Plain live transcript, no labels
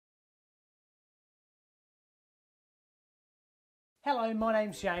Hello, my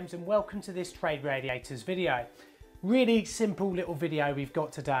name's James and welcome to this Trade Radiators video. Really simple little video we've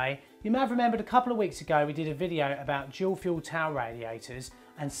got today. You may have remembered a couple of weeks ago we did a video about dual fuel tower radiators,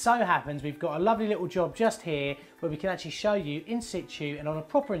 and so happens we've got a lovely little job just here where we can actually show you in situ and on a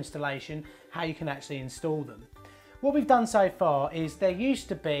proper installation how you can actually install them. What we've done so far is there used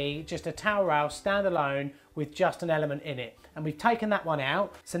to be just a tower rail standalone with just an element in it, and we've taken that one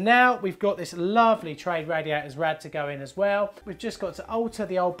out. So now we've got this lovely Trade Radiators rad to go in as well. We've just got to alter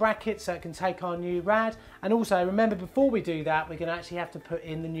the old bracket so it can take our new rad, and also remember, before we do that we're going to actually have to put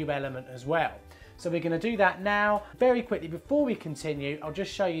in the new element as well. So we're going to do that now. Very quickly before we continue, I'll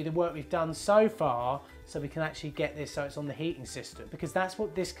just show you the work we've done so far so we can actually get this so it's on the heating system, because that's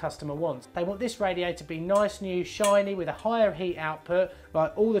what this customer wants. They want this radiator to be nice, new, shiny with a higher heat output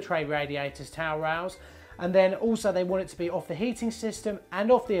like all the Trade Radiators tower rails, and then also they want it to be off the heating system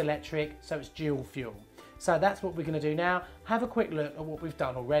and off the electric, so it's dual fuel. So that's what we're going to do now. Have a quick look at what we've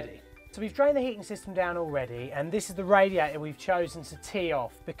done already. So we've drained the heating system down already, and this is the radiator we've chosen to tee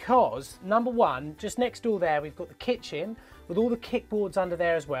off because, number one, just next door there we've got the kitchen with all the kickboards under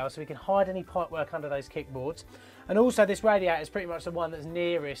there as well, so we can hide any pipework under those kickboards. And also this radiator is pretty much the one that's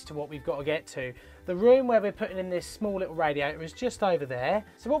nearest to what we've got to get to. The room where we're putting in this small little radiator is just over there.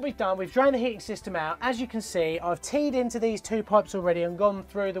 So what we've done, we've drained the heating system out. As you can see, I've teed into these two pipes already and gone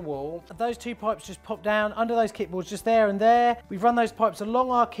through the wall. Those two pipes just pop down under those kickboards just there and there. We've run those pipes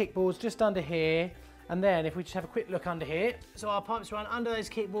along our kickboards just under here. And then if we just have a quick look under here, so our pipes run under those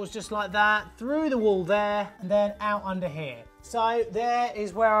kickboards just like that, through the wall there, and then out under here. So there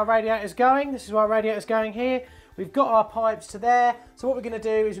is where our radiator is going. This is where our radiator is going here. We've got our pipes to there. So what we're going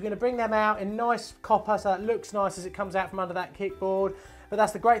to do is we're going to bring them out in nice copper so it looks nice as it comes out from under that kickboard. But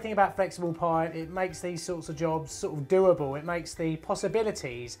that's the great thing about flexible pipe. It makes these sorts of jobs sort of doable. It makes the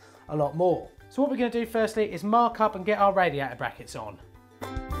possibilities a lot more. So what we're going to do firstly is mark up and get our radiator brackets on.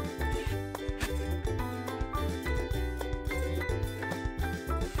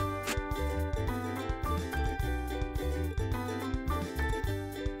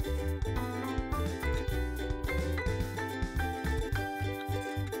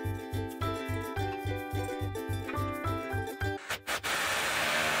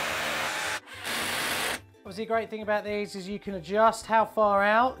 Obviously, the great thing about these is you can adjust how far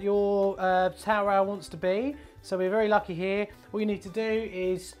out your tower rail wants to be. So we're very lucky here. All you need to do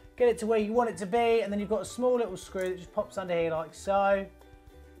is get it to where you want it to be, and then you've got a small little screw that just pops under here like so.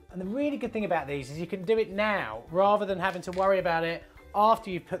 And the really good thing about these is you can do it now rather than having to worry about it after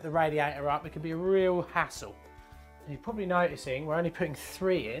you've put the radiator up. It can be a real hassle. And you're probably noticing we're only putting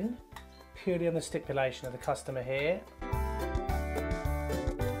 3 in, purely on the stipulation of the customer here.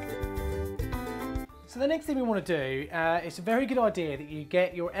 So the next thing we want to do, it's a very good idea that you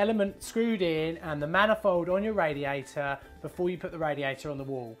get your element screwed in and the manifold on your radiator before you put the radiator on the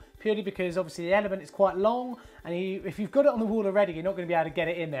wall. Purely because obviously the element is quite long, and if you've got it on the wall already, you're not going to be able to get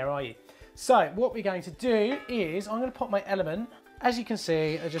it in there, are you? So what we're going to do is I'm going to pop my element. As you can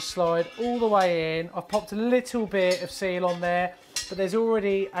see, I just slide all the way in. I've popped a little bit of seal on there, but there's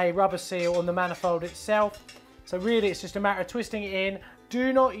already a rubber seal on the manifold itself. So really it's just a matter of twisting it in.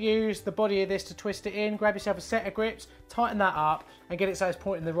 Do not use the body of this to twist it in. Grab yourself a set of grips, tighten that up, and get it so it's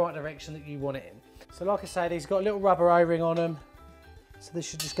pointing in the right direction that you want it in. So like I say, these got a little rubber O-ring on them, so this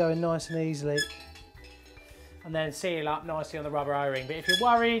should just go in nice and easily. And then seal up nicely on the rubber O-ring. But if you're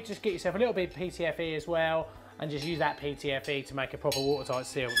worried, just get yourself a little bit of PTFE as well, and just use that PTFE to make a proper watertight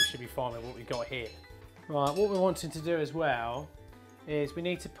seal, which should be fine with what we've got here. Right, what we're wanting to do as well is we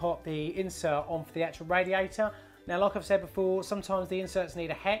need to pop the insert on for the actual radiator. Now, like I've said before, sometimes the inserts need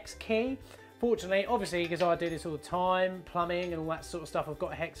a hex key. Fortunately, obviously, because I do this all the time, plumbing and all that sort of stuff, I've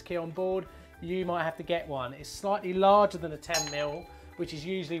got a hex key on board. You might have to get one. It's slightly larger than a 10mm, which is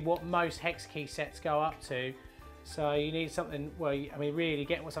usually what most hex key sets go up to. So you need something, well, I mean, really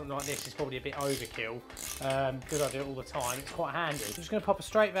getting something like this is probably a bit overkill, because I do it all the time. It's quite handy. I'm just going to pop a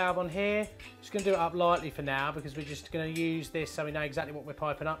straight valve on here. Just going to do it up lightly for now, because we're just going to use this so we know exactly what we're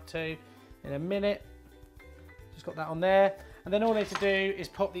piping up to in a minute. Just got that on there, and then all I need to do is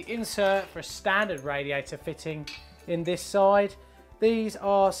pop the insert for a standard radiator fitting in this side. These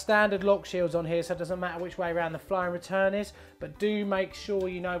are standard lock shields on here, so it doesn't matter which way around the flow and return is, but do make sure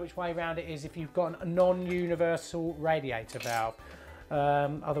you know which way around it is if you've got a non-universal radiator valve.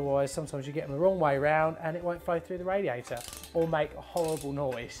 Otherwise, sometimes you get them the wrong way around and it won't flow through the radiator or make a horrible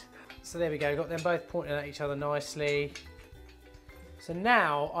noise. So there we go, got them both pointing at each other nicely. So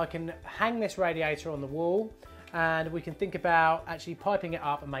now I can hang this radiator on the wall, and we can think about actually piping it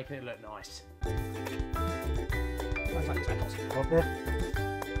up and making it look nice.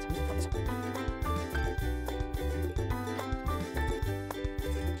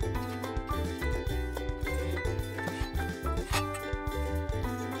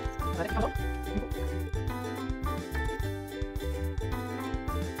 then it comes on.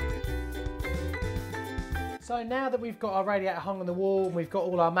 So now that we've got our radiator hung on the wall, we've got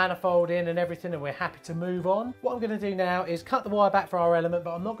all our manifold in and everything, and we're happy to move on, what I'm going to do now is cut the wire back for our element,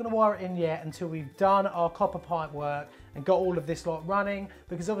 but I'm not going to wire it in yet until we've done our copper pipe work and got all of this lot running,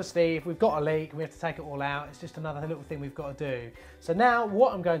 because obviously if we've got a leak, we have to take it all out. It's just another little thing we've got to do. So now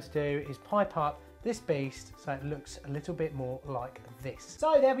what I'm going to do is pipe up this beast so it looks a little bit more like this.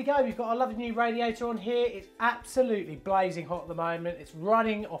 So there we go, we've got our lovely new radiator on here. It's absolutely blazing hot at the moment. It's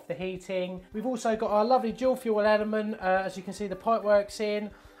running off the heating. We've also got our lovely dual fuel element. As you can see, the pipe work's in.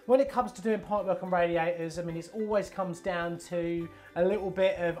 When it comes to doing pipe work on radiators, I mean, it always comes down to a little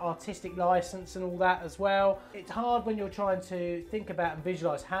bit of artistic license and all that as well. It's hard when you're trying to think about and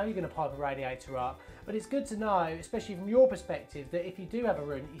visualise how you're going to pipe a radiator up, but it's good to know, especially from your perspective, that if you do have a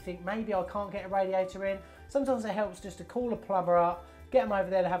room that you think maybe I can't get a radiator in, sometimes it helps just to call a plumber up, get them over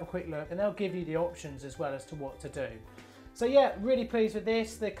there to have a quick look, and they'll give you the options as well as to what to do. So yeah, really pleased with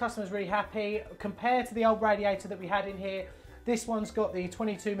this. The customer's really happy. Compared to the old radiator that we had in here, this one's got the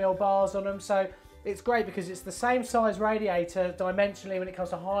 22mm bars on them, so it's great because it's the same size radiator dimensionally when it comes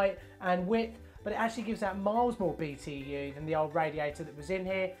to height and width, but it actually gives out miles more BTU than the old radiator that was in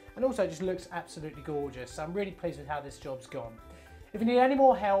here, and also just looks absolutely gorgeous. So I'm really pleased with how this job's gone. If you need any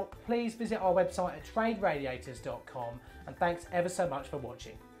more help, please visit our website at traderadiators.com, and thanks ever so much for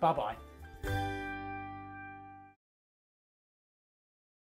watching. Bye bye.